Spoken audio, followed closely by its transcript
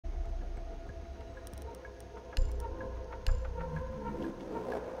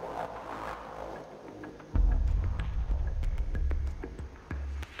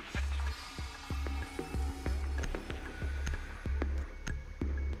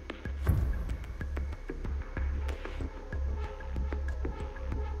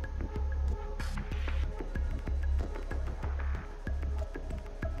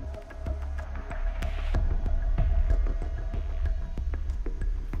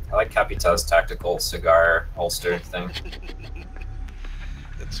I like Capita's tactical cigar holster thing.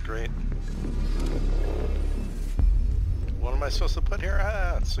 It's great. What am I supposed to put here?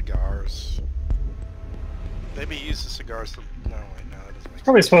 Ah, cigars. Maybe use the cigars to... No, wait, no, that doesn't make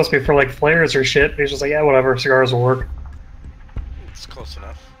Probably sense. supposed to be for like flares or shit. He's just like, yeah, whatever, cigars will work. It's close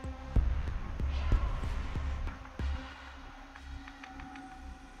enough.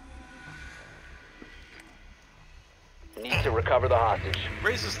 Need to recover the hostage.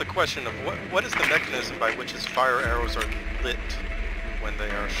 Raises the question of what is the mechanism by which his fire arrows are lit when they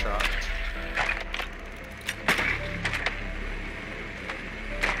are shot?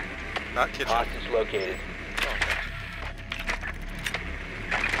 Not kitchen. Hostage located. Okay.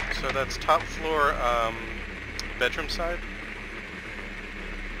 So that's top floor, bedroom side?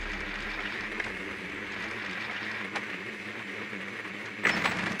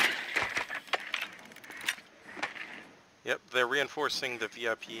 Yep, they're reinforcing the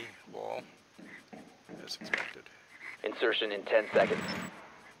VIP wall, as expected. Insertion in 10 seconds.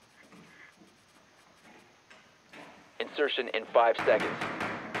 Insertion in 5 seconds.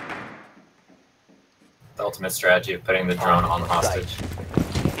 The ultimate strategy of putting the drone on the hostage.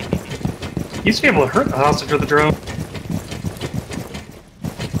 You used to be able to hurt the hostage with the drone.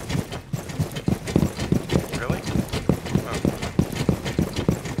 Really? Oh.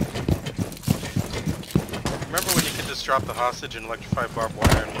 Remember when you could just drop the hostage and electrify barbed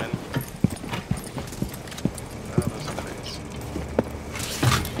wire and win? Oh, those are days.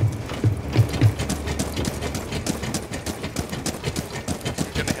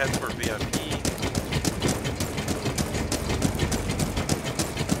 Gonna head for VIP.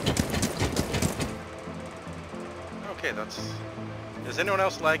 Okay, that's... Is anyone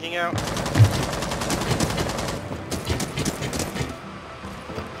else lagging out?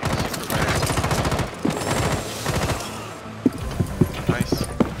 Nice.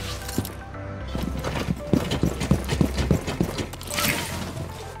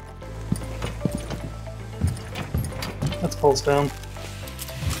 That's pulse down.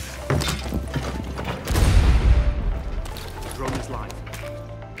 Drone is live.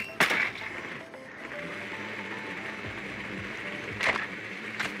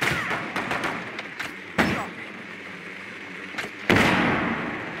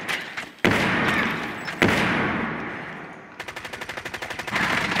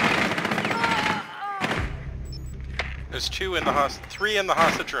 There's three in the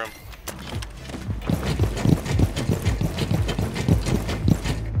hostage room.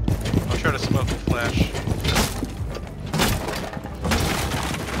 I'll try to smoke and flash.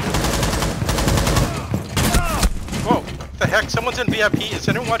 Whoa! What the heck? Someone's in VIP. Is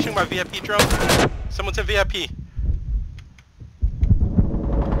anyone watching my VIP drone? Someone's in VIP.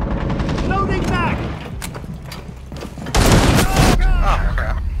 Loading back! Oh,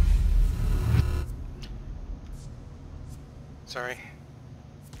 crap. Sorry.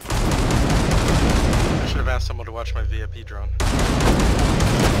 I should have asked someone to watch my VIP drone.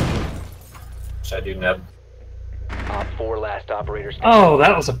 Should I do Neb? Op 4 last operators. Oh,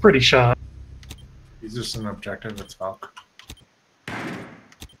 that was a pretty shot. He's just an objective, it's Valk.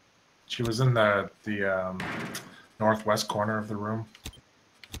 She was in the northwest corner of the room.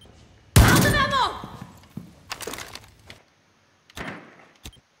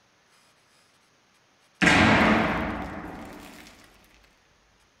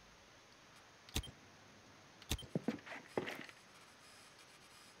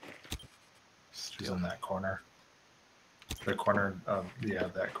 She's in that corner. The corner of, yeah,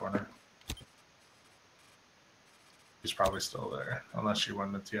 that corner. She's probably still there, unless she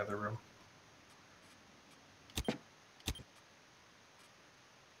went into the other room.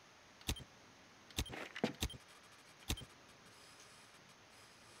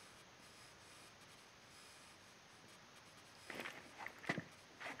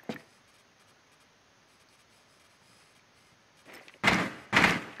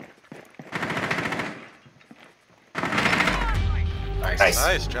 Nice.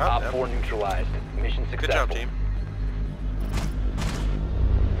 Nice job, Op Neb. 4 neutralized. Mission successful. Good job, team.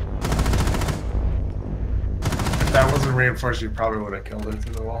 If that wasn't reinforced, you probably would have killed her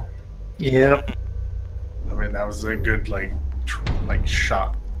through the wall. Yep. I mean, that was a good,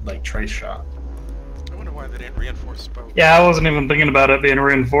 shot, trace shot. I wonder why they didn't reinforce both. Yeah, I wasn't even thinking about it being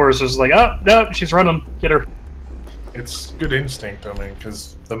reinforced. It was like, oh, no, she's running. Get her. It's good instinct, I mean,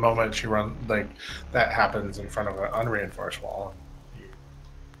 because the moment she runs, that happens in front of an unreinforced wall,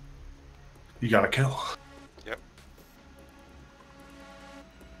 you gotta kill. Yep.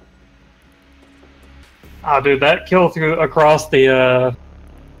 Ah, dude, that kill through across the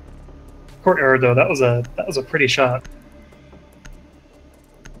courtyard though, that was a pretty shot.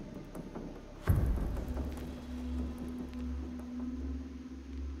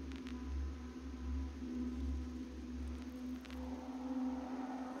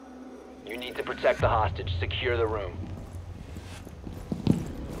 need to protect the hostage. Secure the room.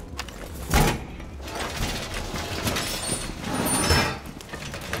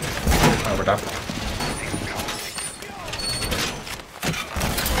 Oh, we're done.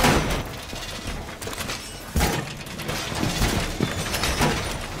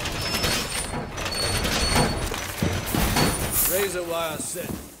 Razor wire set.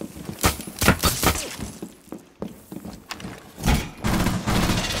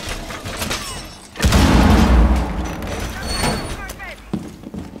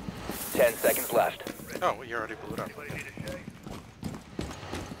 Seconds left. Oh, well, you already blew it up.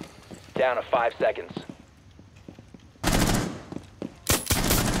 Down to 5 seconds.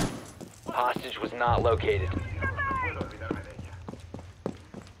 Hostage was not located.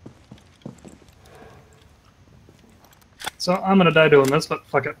 So I'm gonna die doing this, but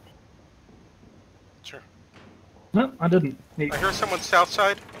fuck it. Sure. No, I didn't. Neat. I hear someone south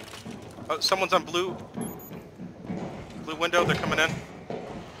side. Oh, someone's on blue. Blue window, they're coming in.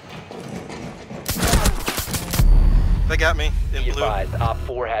 They got me in Be blue. advised, Op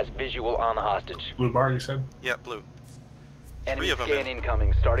 4 has visual on the hostage. Blue bar, you said? Yeah, blue. Enemy of 'em scan in.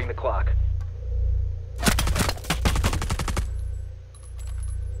 incoming, starting the clock.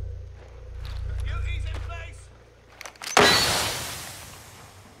 Duties in place.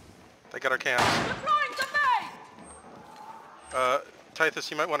 They got our cams. Deploying to base.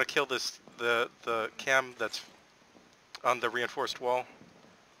 Tithus, you might want to kill the cam that's on the reinforced wall.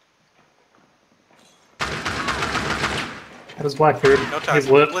 That is Blackbeard. No time. He's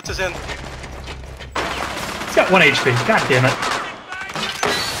lit. Blitz is in. He's got 1 HP. God damn it.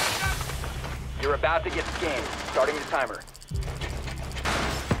 You're about to get scanned, starting the timer.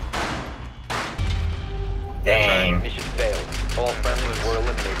 Dang. Mission failed. All friendlies were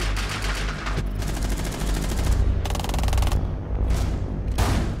eliminated.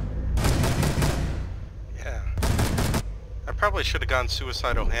 Yeah. I probably should have gone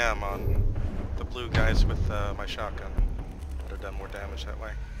suicidal ham on the blue guys with my shotgun. Would have done more damage that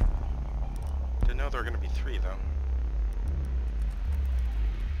way. Didn't know there were going to be 3 though.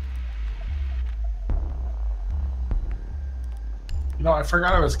 You know, I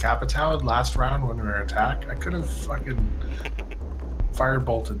forgot I was Capitown last round when we were attacked. I could have fucking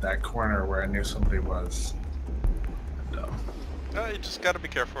fire-bolted that corner where I knew somebody was. Dumb. No, you just got to be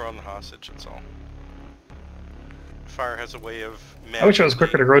careful on the hostage, that's all. Fire has a way of... I wish I was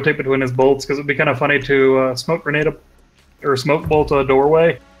quicker to rotate between his bolts, because it'd be kind of funny to smoke grenade or smoke bolt a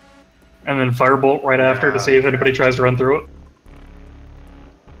doorway, and then firebolt right after to see if anybody tries to run through it.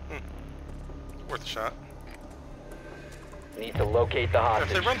 Worth a shot. Need to locate the If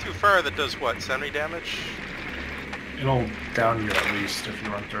hostage. they run through fire, that does what? 70 damage? It'll down you at least if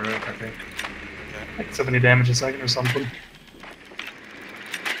you run through it, I think. Like 70 damage a second or something.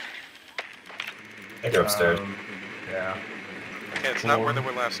 They go upstairs. Yeah. Okay, it's not where they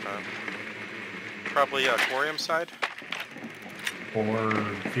were last time. Probably aquarium side? Or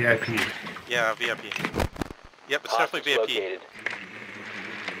VIP. Yeah, VIP. Yep, it's Hostage definitely VIP. located.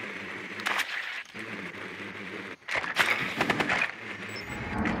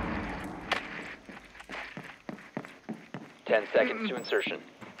 Ten seconds to insertion.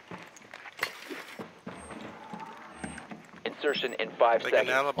 Insertion in 5 Like an seconds.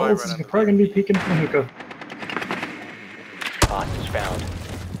 alibi Oh, right this is on the probably going to be peeking from hookah. Hostage found.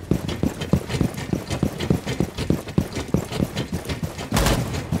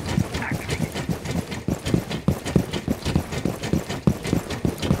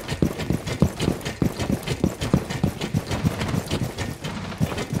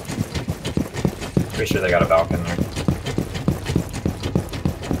 Pretty sure they got a Balcon there.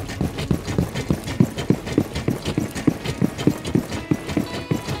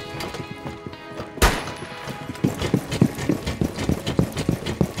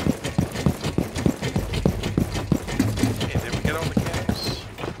 Okay, did we get all the cams?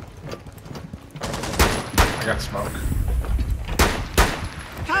 I got smoke.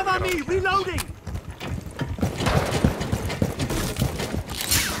 Cover me, reloading.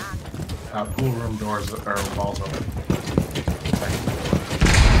 Pool room doors or walls open.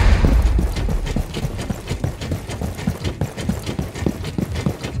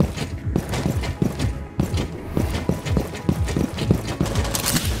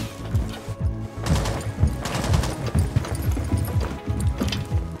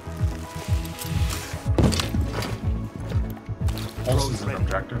 Pulse is an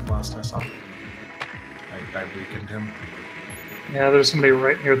objective last I saw. I weakened him. Yeah, there's somebody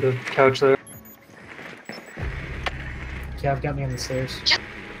right near the couch there. Yeah, I've got me on the stairs.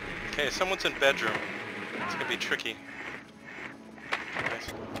 Okay, someone's in bedroom. It's gonna be tricky.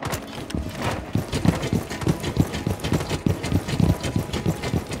 Nice.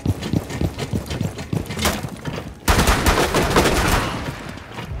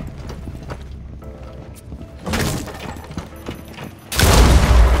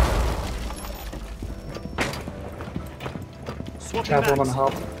 Chapel on the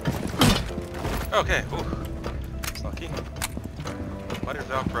hop. Okay, ooh. That's lucky. Why did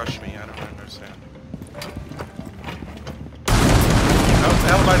Valk rush me? I don't understand. Oh,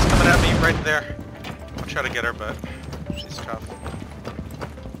 Alibi's coming at me right there. I'll try to get her, but she's tough.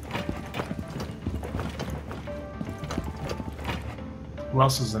 Who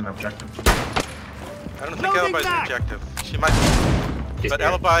else is in objective? I don't think Loading Alibi's an back! objective. She might be. She's But here.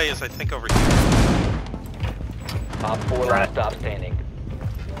 Alibi is, I think, over here. Op 4 last stop standing.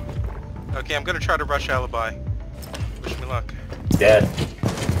 Okay, I'm gonna try to rush Alibi. Wish me luck. Dead.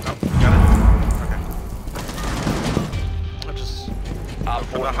 Oh, got it. Okay. I'll just... Op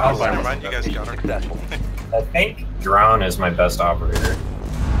For 4 the house, Alibi never mind, you guys got her. successful. I think drone is my best operator.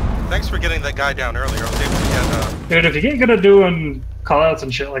 Thanks for getting that guy down earlier. I was able to get, Dude, if you get good at doing callouts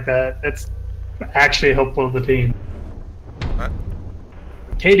and shit like that, it's actually helpful to the team. What?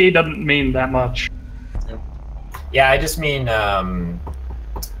 KD doesn't mean that much. Yeah, I just mean, yeah,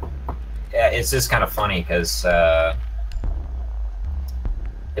 it's just kind of funny because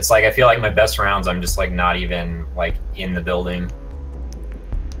it's like I feel like my best rounds, I'm just like not even like in the building.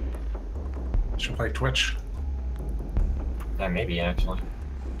 Should play Twitch. Yeah, maybe actually.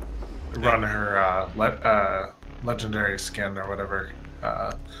 Run her legendary skin or whatever,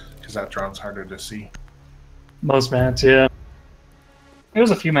 because that drone's harder to see. Most maps, yeah.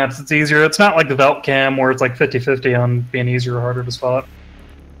 There's a few maps it's easier. It's not like the Velt Cam where it's like 50-50 on being easier or harder to spot.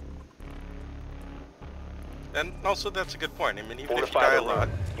 and also that's a good point. I mean, even if you Fortify die a the lot,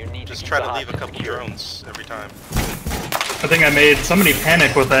 room. You need just to try keep to the leave a hostage couple secure. drones every time. I think I made somebody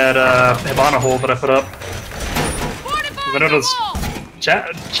panic with that Hibana hole that I put up. I noticed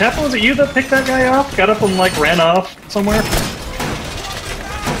Chapel, was it you that picked that guy off? Got up and like ran off somewhere?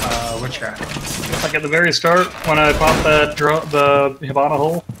 Which guy? Like at the very start when I popped that the Hibana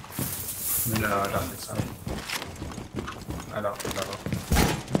hole? No, I don't think so. I don't know.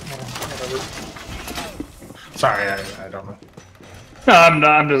 Sorry, I don't know. No,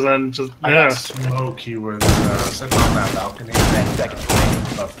 I'm just I yeah. got smoke. He was sitting on that balcony. 10 seconds remaining.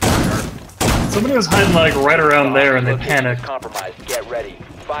 Above the yard. Somebody was hiding like right around there and they Location is panicked. Compromised. Get ready.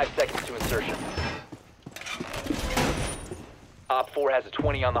 5 seconds to insertion. Op 4 has a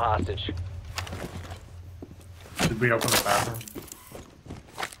 20 on the hostage. Did we open the bathroom?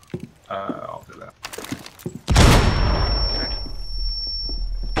 I'll do that.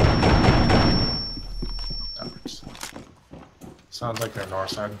 That works. Sounds like they're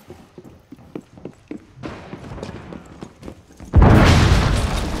north side.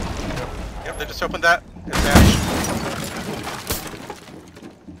 Yep, they just opened that. And vanished.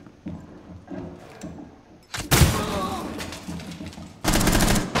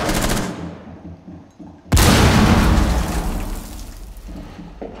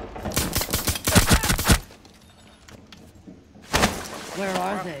 Where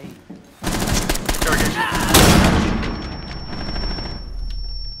are they? Interrogation.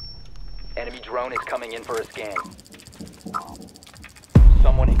 Enemy drone is coming in for a scan.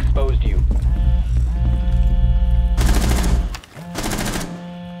 Someone exposed you.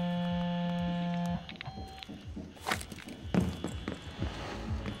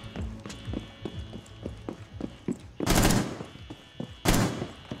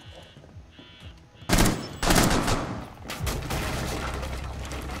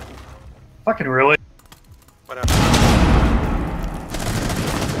 Fucking really? Whatever.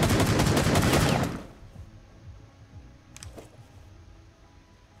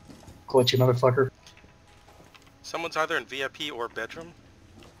 Glitchy motherfucker. Someone's either in VIP or bedroom.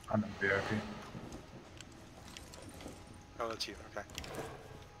 I'm in VIP. Oh, that's you. Okay.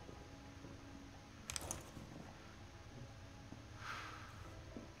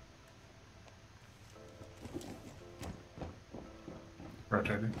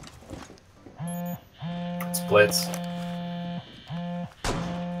 Rotating. Splits.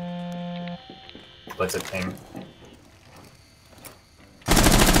 Splits at ping.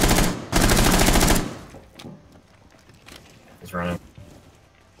 He's running.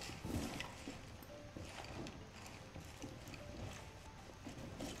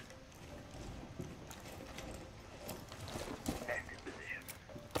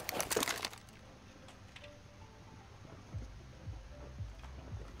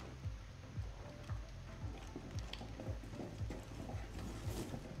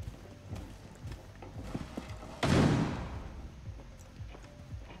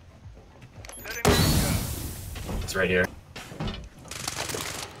 It's right here.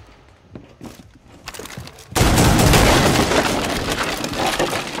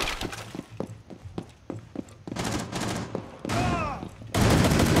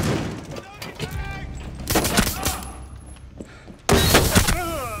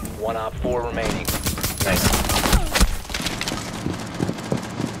 One Op 4 remaining. Nice.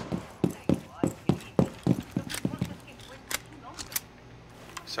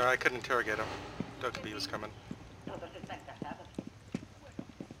 Sorry, I couldn't interrogate him. Dokkaebi was coming.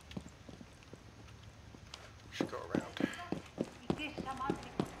 Should go around.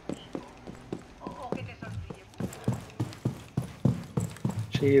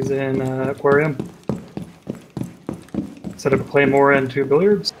 She's in aquarium. Set up a claymore and 2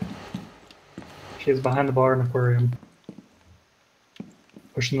 billiards. She's behind the bar in aquarium.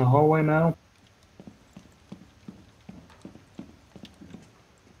 Pushing the hallway now.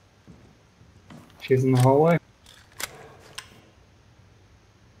 She's in the hallway.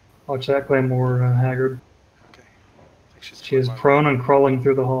 Watch that claymore, Haggard. Okay. I think she's She is prone and crawling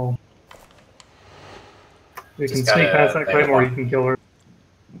through the hall. If you can Just sneak gotta past that play the claymore, ball. you can kill her.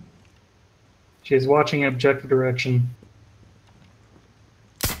 She is watching objective direction.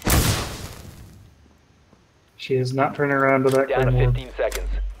 She is not turning around to that Down to claymore. 15 seconds.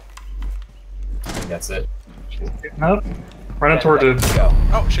 I think that's it. She's getting up, running 10 towards seconds it. to go.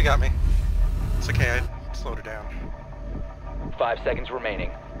 Oh, she got me. It's okay, I slowed her down. 5 seconds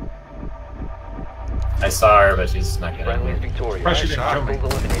remaining. I saw her, but she's not gonna. Friendly's victorious. Why she didn't kill me?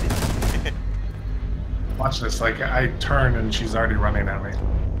 Hostiles eliminated. Watch this. Like I turn and she's already running at me.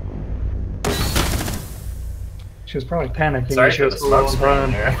 She was probably panicking. Sorry She for was the so low smoke on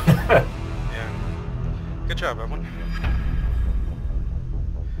screen time. there. Yeah. Good job, Evelyn.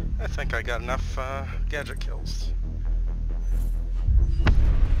 I think I got enough gadget kills.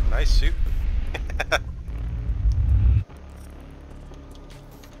 Nice suit.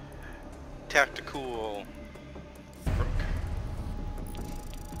 Tactical.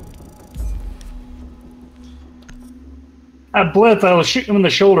 I blitzed, I was shooting him in the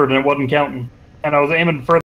shoulder and it wasn't counting. And I was aiming further.